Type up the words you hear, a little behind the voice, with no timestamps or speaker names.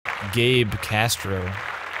Gabe Castro.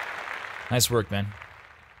 Nice work, man.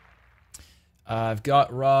 I've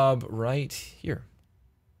got Rob right here.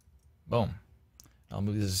 Boom. I'll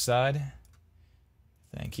move this aside.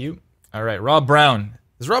 Thank you. All right, Rob Brown.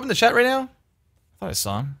 Is Rob in the chat right now? I thought I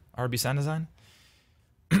saw him. RB Sound Design.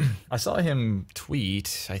 I saw him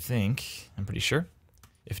tweet, I think. I'm pretty sure.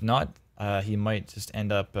 If not, he might just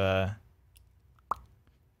end up, I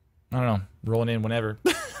don't know, rolling in whenever.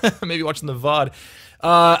 Maybe watching the VOD.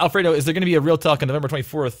 Alfredo, is there going to be a real talk on November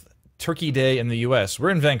 24th, Turkey Day in the US? We're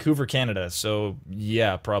in Vancouver, Canada, so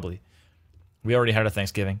yeah, probably. We already had our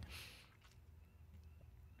Thanksgiving.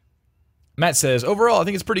 Matt says, overall, I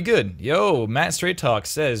think it's pretty good. Yo, Matt Straight Talk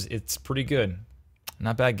says it's pretty good.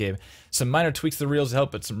 Not bad, Gabe. Some minor tweaks to the reels to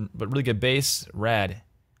help, but really good bass. Rad.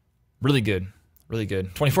 Really good. Really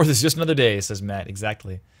good. 24th is just another day, says Matt.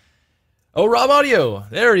 Exactly. Oh, Rob Audio.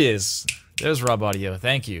 There he is. There's Rob Audio.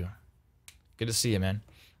 Thank you. Good to see you, man.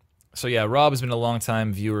 So yeah, Rob has been a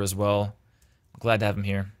long-time viewer as well. I'm glad to have him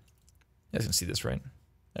here. You guys can see this, right?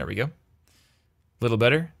 There we go. A little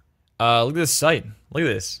better. Look at this site. Look at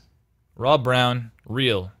this. Rob Brown,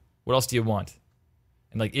 real. What else do you want?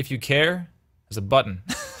 And like, if you care, there's a button.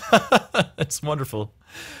 It's wonderful.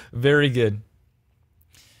 Very good.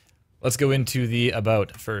 Let's go into the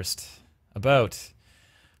about first. About.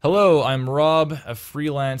 Hello, I'm Rob, a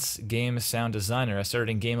freelance game sound designer. I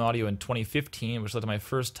started in game audio in 2015, which led to my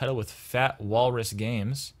first title with Fat Walrus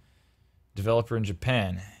Games, developer in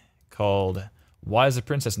Japan, called Why is a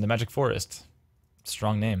Princess in the Magic Forest?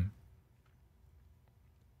 Strong name.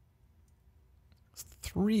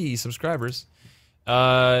 3 subscribers.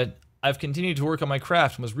 I've continued to work on my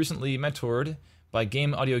craft and was recently mentored by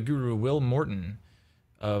game audio guru Will Morton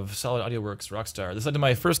of Solid Audio Works Rockstar. This led to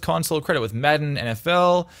my first console credit with Madden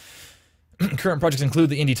NFL. Current projects include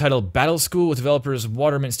the indie title Battle School with developers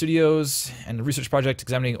Watermint Studios and a research project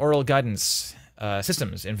examining oral guidance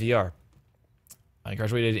systems in VR. I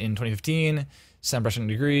graduated in 2015, sound brushing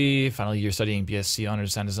degree, final year studying BSc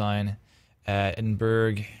Honors Sound Design at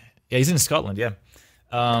Edinburgh. Yeah, he's in Scotland, yeah.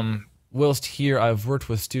 Whilst here, I've worked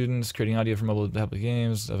with students creating audio for mobile tablet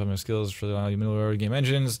games. I've had my skills for the audio middleware game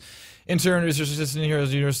engines. Intern, research assistant here at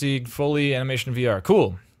the University, Foley, animation, VR.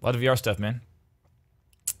 Cool. A lot of VR stuff, man.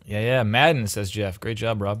 Yeah, Madden, says Jeff. Great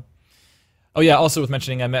job, Rob. Oh, yeah, also worth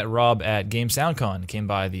mentioning, I met Rob at Game SoundCon. Came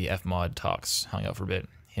by the F-Mod talks. Hung out for a bit.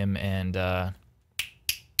 Him and, I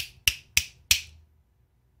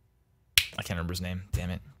can't remember his name. Damn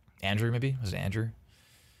it. Andrew, maybe? Was it Andrew?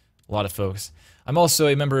 A lot of folks. I'm also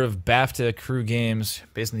a member of BAFTA Crew Games,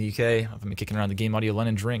 based in the UK. I've been kicking around the Game Audio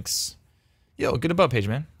London Drinks. Yo, good about page,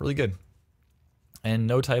 man. Really good. And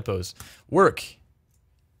no typos. Work.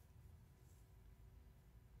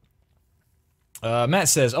 Matt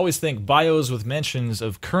says, always think bios with mentions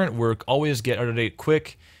of current work always get out of date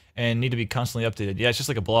quick and need to be constantly updated. Yeah, it's just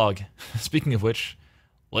like a blog. Speaking of which,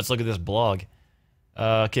 let's look at this blog.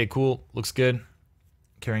 Okay, cool. Looks good.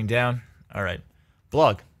 Carrying down. All right.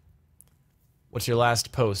 Blog. What's your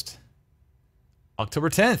last post? October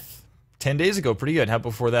 10th. 10 days ago. Pretty good. How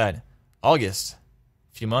before that? August.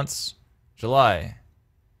 A few months. July.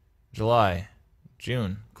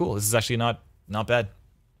 June. Cool. This is actually not bad.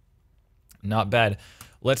 Not bad.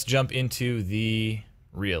 Let's jump into the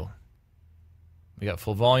reel. We got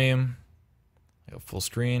full volume. I got full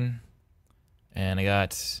screen. And I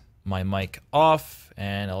got my mic off.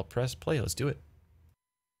 And I'll press play. Let's do it.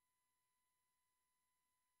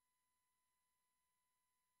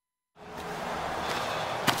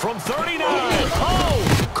 From 39,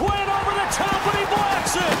 Quinn over the top and he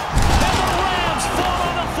blocks it, and the Rams fall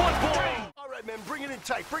on the football. All right, man, bring it in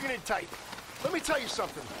tight, bring it in tight. Let me tell you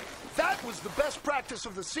something. That was the best practice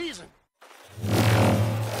of the season.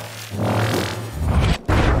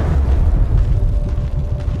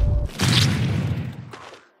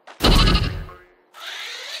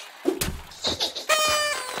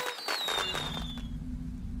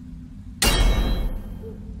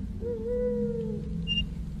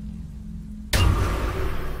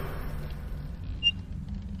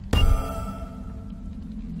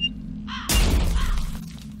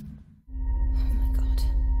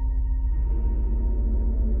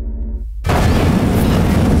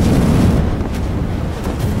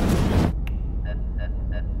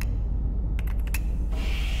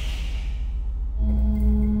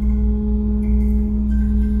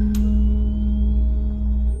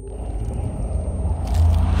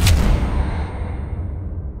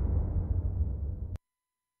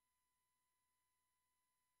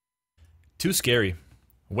 Too scary.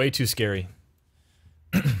 Way too scary.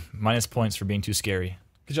 Minus points for being too scary.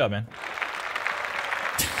 Good job, man.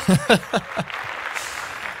 Let's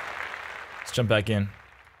jump back in.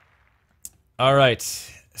 All right.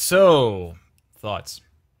 So, thoughts.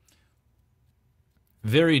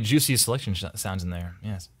 Very juicy selection sounds in there.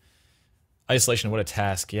 Yes. Isolation, what a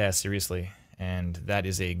task. Yeah, seriously. And that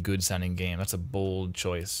is a good sounding game. That's a bold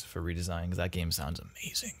choice for redesign because that game sounds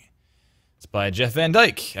amazing. It's by Jeff Van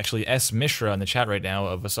Dyke. Actually, S. Mishra in the chat right now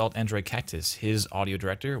of Assault Android Cactus. His audio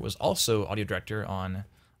director was also audio director on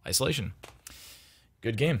Isolation.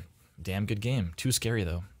 Good game. Damn good game. Too scary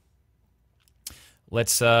though.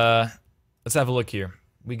 Let's have a look here.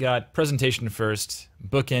 We got presentation first.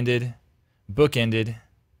 Bookended,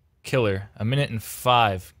 killer.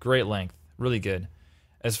 1:05. Great length. Really good.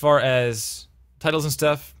 As far as titles and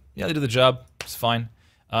stuff, yeah, they do the job. It's fine.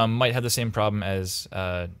 Might have the same problem as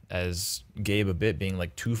Gabe a bit, being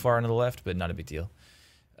like too far into the left, but not a big deal.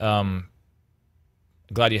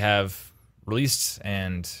 Glad you have released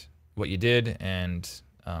and what you did and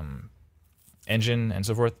engine and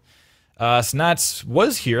so forth. Snats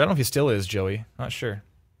was here. I don't know if he still is, Joey. Not sure.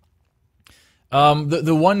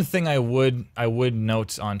 The one thing I would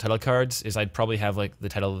note on title cards is I'd probably have like the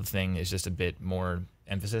title of the thing is just a bit more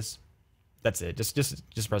emphasis. That's it. Just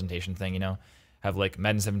a presentation thing, you know. Have like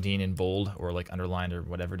Madden 17 in bold or like underlined or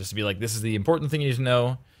whatever, just to be like, this is the important thing you need to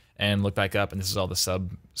know, and look back up and this is all the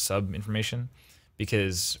sub information,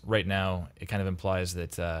 because right now it kind of implies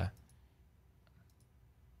that why'd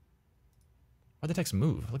the text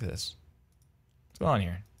move? Look at this. What's going on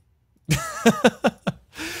here?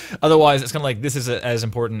 Otherwise, it's kind of like this is as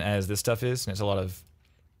important as this stuff is, and it's a lot of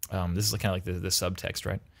this is kind of like the subtext,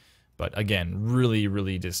 right? But again,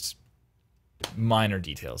 really just minor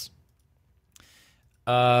details.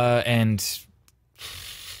 And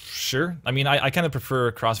sure, I mean, I kind of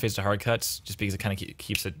prefer crossfades to hard cuts just because it kind of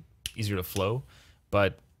keeps it easier to flow.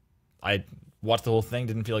 But I watched the whole thing,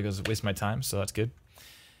 didn't feel like it was wasting my time, so that's good.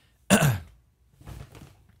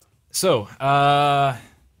 So,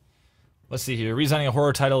 let's see here. Redesigning a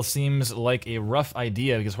horror title seems like a rough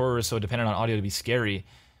idea because horror is so dependent on audio to be scary.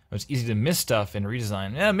 It's easy to miss stuff in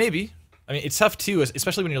redesign. Yeah, maybe. I mean, it's tough too,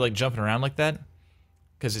 especially when you're like jumping around like that.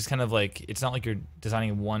 Because it's kind of like, it's not like you're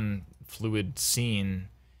designing one fluid scene.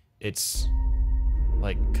 It's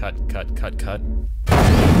like cut.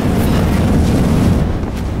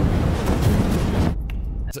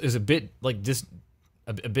 So it's a bit like just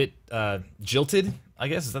a bit jilted, I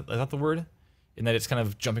guess. Is that the word? In that it's kind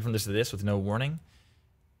of jumping from this to this with no warning.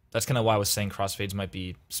 That's kind of why I was saying crossfades might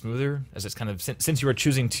be smoother, as it's kind of, since you are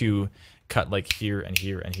choosing to cut like here and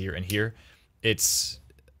here and here and here, it's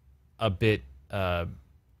a bit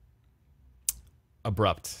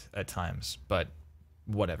abrupt at times, but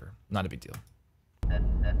whatever, not a big deal.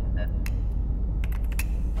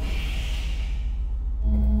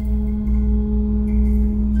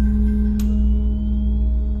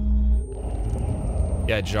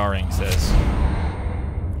 Yeah, jarring says.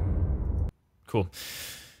 Cool.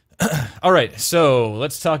 All right, so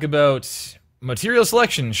let's talk about material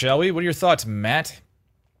selection, shall we? What are your thoughts, Matt?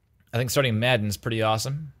 I think starting Madden's pretty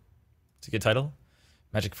awesome. It's a good title.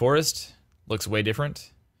 Magic Forest looks way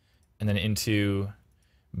different. And then into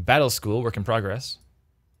Battle School, work in progress.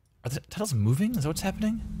 Are the titles moving? Is that what's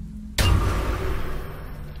happening?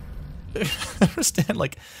 I understand,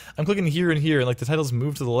 like, I'm clicking here and here, and like the titles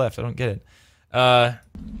move to the left. I don't get it. Yeah,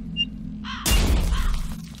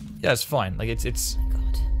 it's fine. Like it's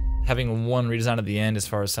having one redesign at the end as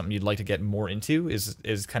far as something you'd like to get more into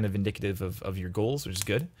is kind of indicative of your goals, which is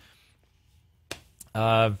good.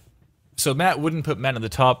 So Matt wouldn't put Matt at the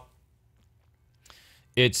top.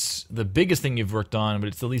 It's the biggest thing you've worked on, but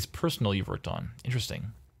it's the least personal you've worked on.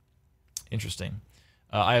 Interesting.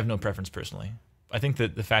 I have no preference personally. I think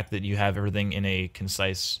that the fact that you have everything in a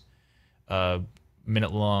concise,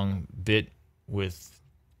 minute-long bit with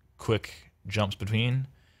quick jumps between,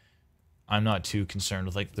 I'm not too concerned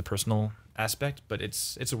with like the personal aspect, but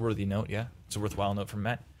it's a worthy note, yeah. It's a worthwhile note from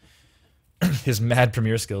Matt. His mad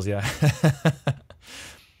Premiere skills, yeah.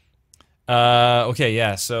 Okay,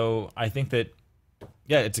 yeah. So I think that,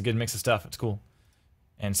 yeah, it's a good mix of stuff. It's cool.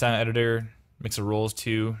 And sound editor, mix of roles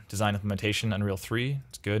too. Design implementation, Unreal 3,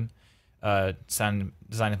 it's good. Sound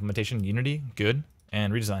design implementation, Unity, good.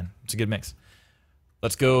 And redesign, it's a good mix.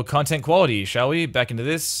 Let's go content quality, shall we? Back into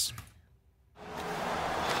this.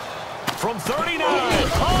 From 39,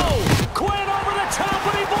 oh! Quinn over the top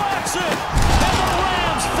and he blocks it! And the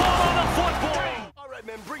Rams fall on the football! All right,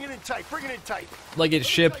 man, bring it in tight. Like it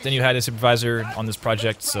shipped, and you had a supervisor on this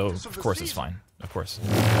project, so of course it's fine. Of course.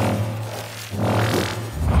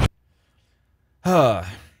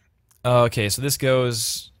 Okay, so this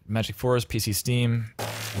goes Magic Forest, PC Steam.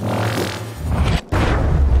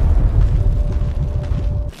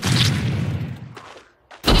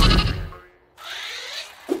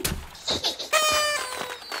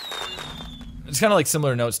 It's kind of like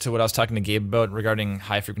similar notes to what I was talking to Gabe about regarding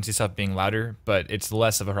high frequency stuff being louder, but it's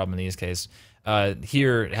less of a problem in these case.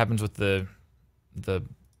 Here it happens with the is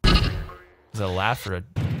it a laugh or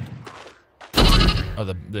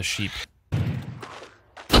a the sheep?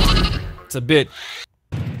 It's a bit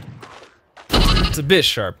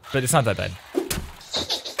sharp, but it's not that bad.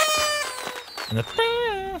 And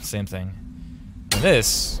the same thing. And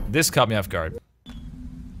this caught me off guard.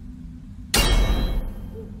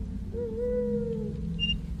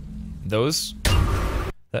 It's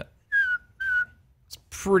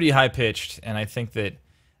pretty high pitched, and I think that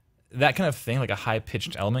kind of thing, like a high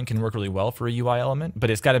pitched element, can work really well for a UI element, but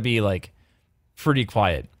it's got to be like pretty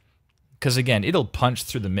quiet, because again, it'll punch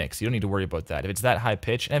through the mix. You don't need to worry about that. If it's that high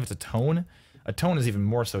pitch, and if it's a tone is even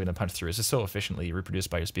more so going to punch through. It's just so efficiently reproduced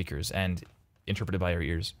by your speakers and interpreted by your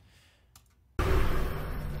ears. Yeah,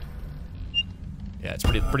 it's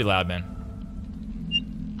pretty loud, man.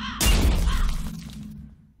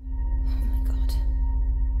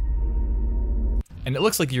 And it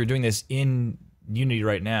looks like you're doing this in Unity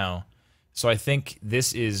right now, so I think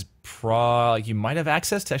this is you might have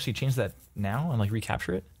access to actually change that now and like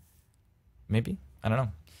recapture it. Maybe, I don't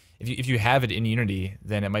know. If you have it in Unity,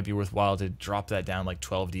 then it might be worthwhile to drop that down like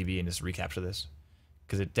 12 dB and just recapture this,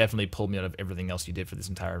 because it definitely pulled me out of everything else you did for this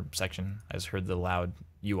entire section. I just heard the loud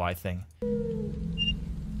UI thing.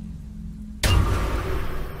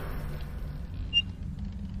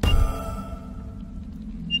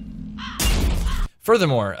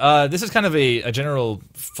 Furthermore, this is kind of a general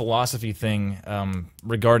philosophy thing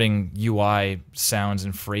regarding UI sounds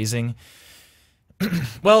and phrasing.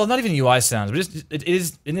 Well, not even UI sounds, but just it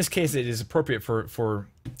is, in this case, it is appropriate for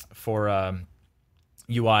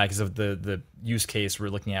UI because of the use case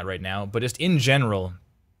we're looking at right now. But just in general,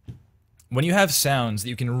 when you have sounds that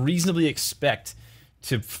you can reasonably expect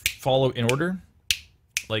to follow in order,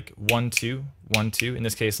 like 1 2 1 2, in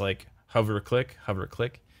this case, like hover click,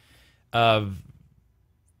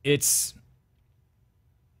 it's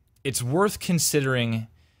worth considering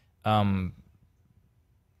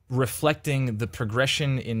reflecting the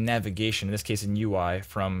progression in navigation, in this case in UI,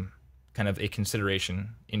 from kind of a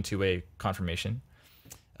consideration into a confirmation,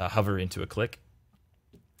 hover into a click.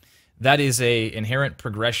 That is a inherent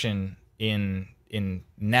progression in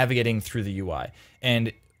navigating through the UI.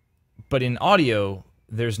 But in audio,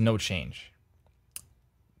 there's no change.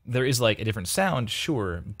 There is like a different sound,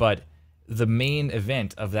 sure, but the main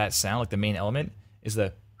event of that sound, like the main element, is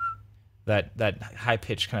that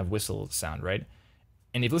high-pitched kind of whistle sound, right?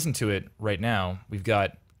 And if you listen to it right now, we've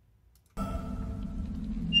got,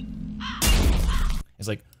 it's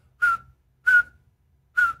like,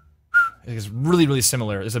 it's really, really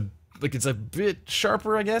similar. It's a bit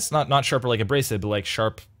sharper, I guess. Not sharper like abrasive, but like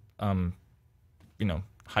sharp, you know,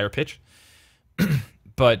 higher pitch.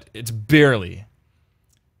 But it's barely.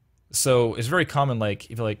 So it's very common, like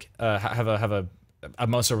if you like have a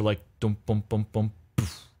mouse over like dum bum bum bum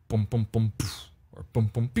bum bum bum or bum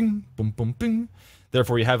bum bing bum bum bing.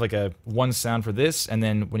 Therefore, you have like a one sound for this, and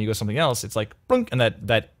then when you go something else, it's like blunk, and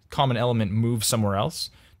that common element moves somewhere else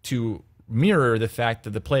to mirror the fact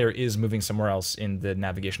that the player is moving somewhere else in the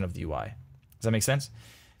navigation of the UI. Does that make sense?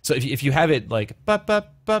 So if you have it like bup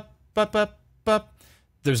bup bup bup bup bup,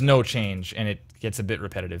 there's no change, and it gets a bit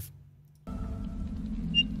repetitive.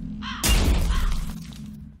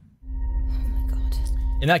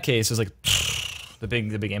 In that case, it's like the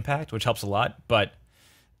big impact, which helps a lot. But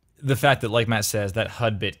the fact that, like Matt says, that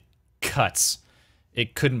HUD bit cuts,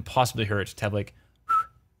 it couldn't possibly hurt to have like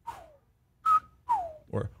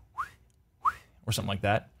or something like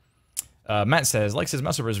that. Matt says, like his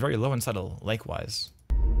mouse over is very low and subtle. Likewise.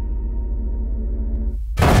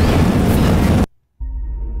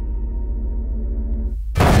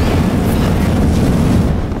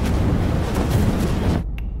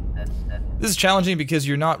 This is challenging because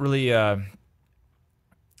you're not really,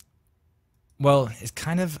 well, it's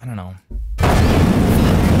kind of, I don't know.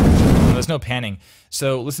 There's no panning.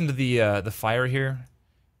 So listen to the fire here,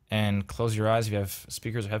 and close your eyes if you have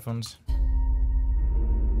speakers or headphones.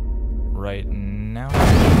 Right now.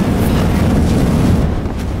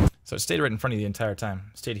 So it stayed right in front of you the entire time.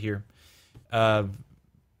 Stayed here.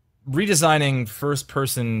 Redesigning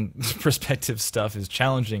first-person perspective stuff is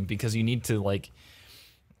challenging because you need to, like,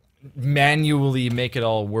 manually make it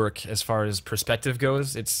all work as far as perspective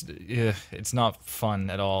goes. It's not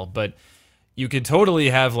fun at all, but you could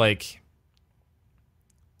totally have, like,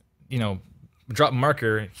 you know, drop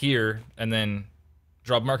marker here and then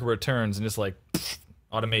drop marker where it turns and just like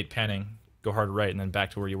automate panning, go hard right and then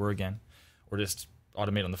back to where you were again, or just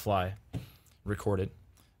automate on the fly, record it.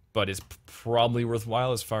 But it's probably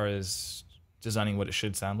worthwhile as far as designing what it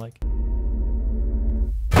should sound like.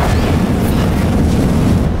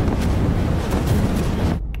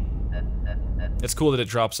 It's cool that it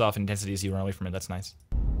drops off in intensity as you run away from it. That's nice.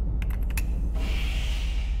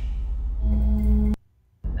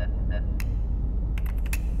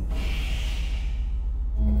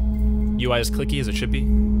 UI is clicky as it should be.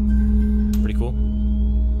 Pretty cool.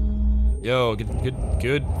 Yo, good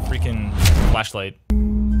freaking flashlight.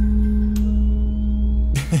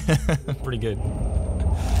 Pretty good.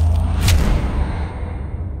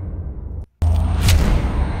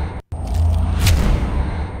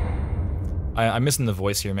 I'm missing the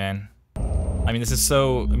voice here, man. I mean, this is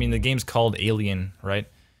so... I mean, the game's called Alien, right?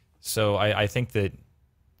 So I think that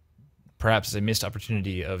perhaps it's a missed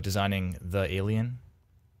opportunity of designing the alien.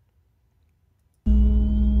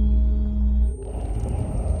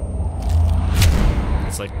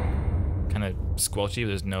 It's like kind of squelchy.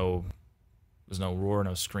 There's no roar,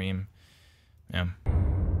 no scream. Yeah.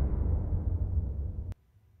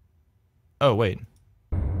 Oh wait.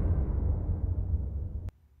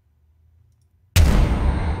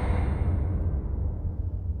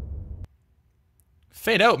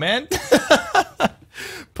 Fade out, man.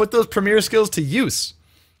 Put those Premiere skills to use.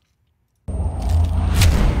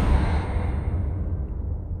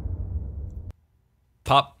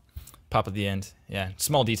 Pop at the end. Yeah,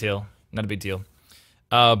 small detail, not a big deal.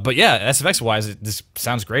 But yeah, SFX wise, this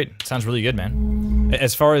sounds great. It sounds really good, man.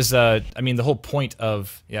 As far as I mean, the whole point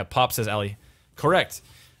of pop says Ali, correct.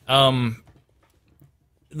 The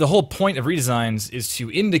whole point of redesigns is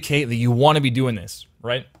to indicate that you want to be doing this,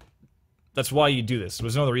 right? That's why you do this.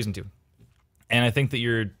 There's no other reason to. And I think that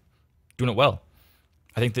you're doing it well.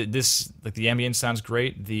 I think that this, like, the ambience sounds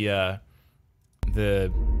great. The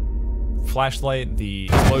flashlight, the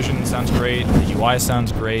explosion sounds great. The UI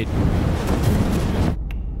sounds great.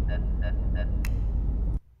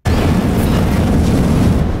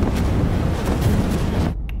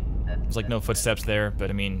 There's like no footsteps there, but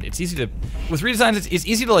I mean, it's easy to, with redesigns, it's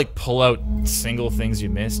easy to like pull out single things you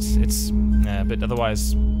missed. It's, but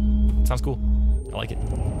otherwise, it sounds cool. I like it.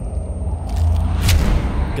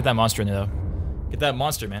 Get that monster in there, though. Get that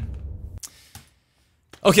monster, man.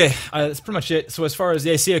 Okay, that's pretty much it. So as far as,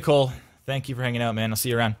 see ya, Cole. Thank you for hanging out, man. I'll see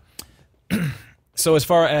you around. So as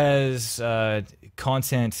far as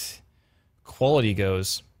content quality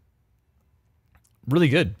goes, really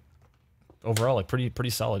good. Overall, like pretty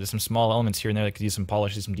solid. There's some small elements here and there that could use some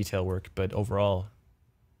polish, some detail work, but overall,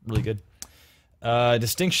 really good.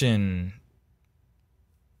 Distinction.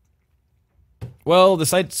 Well, the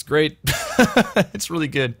site's great. It's really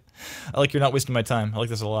good. I like you're not wasting my time. I like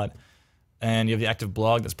this a lot. And you have the active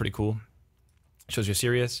blog. That's pretty cool. Shows you're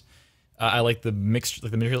serious. I like the mixed,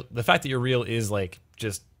 like the material. The fact that your reel is like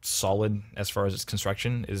just solid as far as its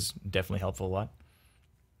construction is definitely helpful a lot.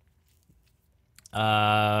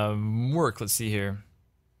 Work. Let's see here.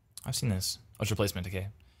 I've seen this. Oh, it's replacement. Okay.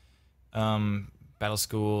 Battle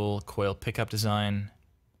School, coil pickup design.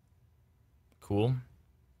 Cool.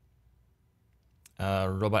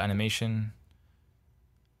 Robot animation.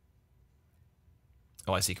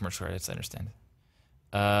 Oh, I see commercial credits. I understand.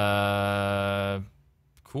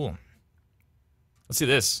 Cool. Let's see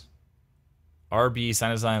this. RB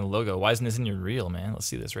Sign Design logo. Why isn't this in your reel, man? Let's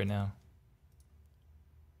see this right now.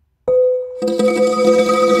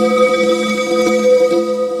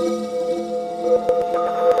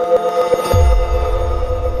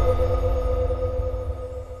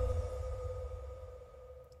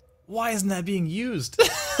 Why isn't that being used?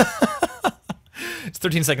 It's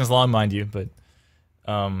 13 seconds long, mind you, but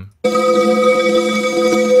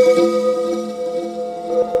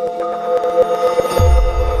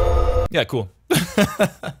yeah, cool.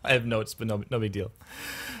 I have notes, but no big deal.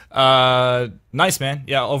 Nice, man.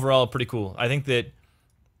 Yeah, overall pretty cool. I think that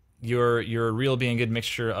your reel being a good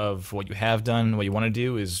mixture of what you have done, what you want to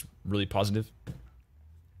do is really positive.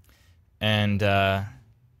 And yeah,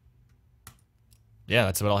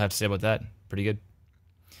 that's what I'll have to say about that. Pretty good.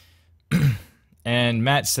 And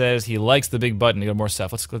Matt says he likes the big button to go more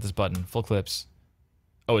stuff. Let's click this button. Full clips.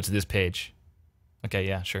 Oh, it's this page. Okay,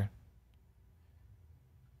 yeah, sure.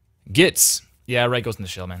 Gits. Yeah, right, goes in the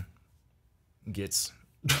shell, man. Gits.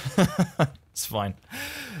 It's fine.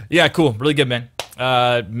 Yeah, cool. Really good, man.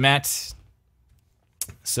 Matt.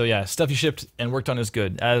 So yeah, stuff you shipped and worked on is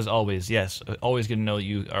good, as always. Yes, always good to know that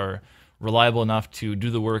you are reliable enough to do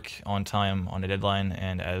the work on time, on a deadline,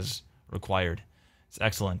 and as required. It's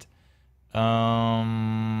excellent. I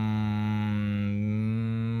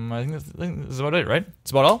think that's about it, right?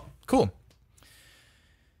 That's about all? Cool.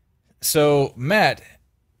 So, Matt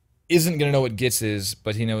isn't going to know what Gits is,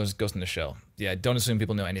 but he knows Ghost in the Shell. Yeah, don't assume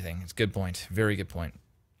people know anything. It's a good point. Very good point.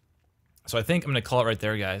 So I think I'm going to call it right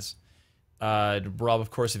there, guys. Rob,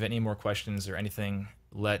 of course, if any more questions or anything,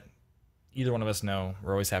 let either one of us know.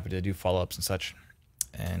 We're always happy to do follow-ups and such.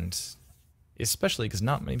 And especially because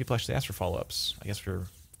not many people actually ask for follow-ups. I guess we're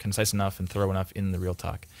concise enough and thorough enough in the real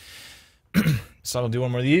talk. So I'll do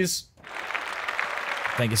one more of these.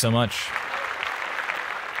 Thank you so much.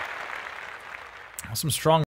 Some strong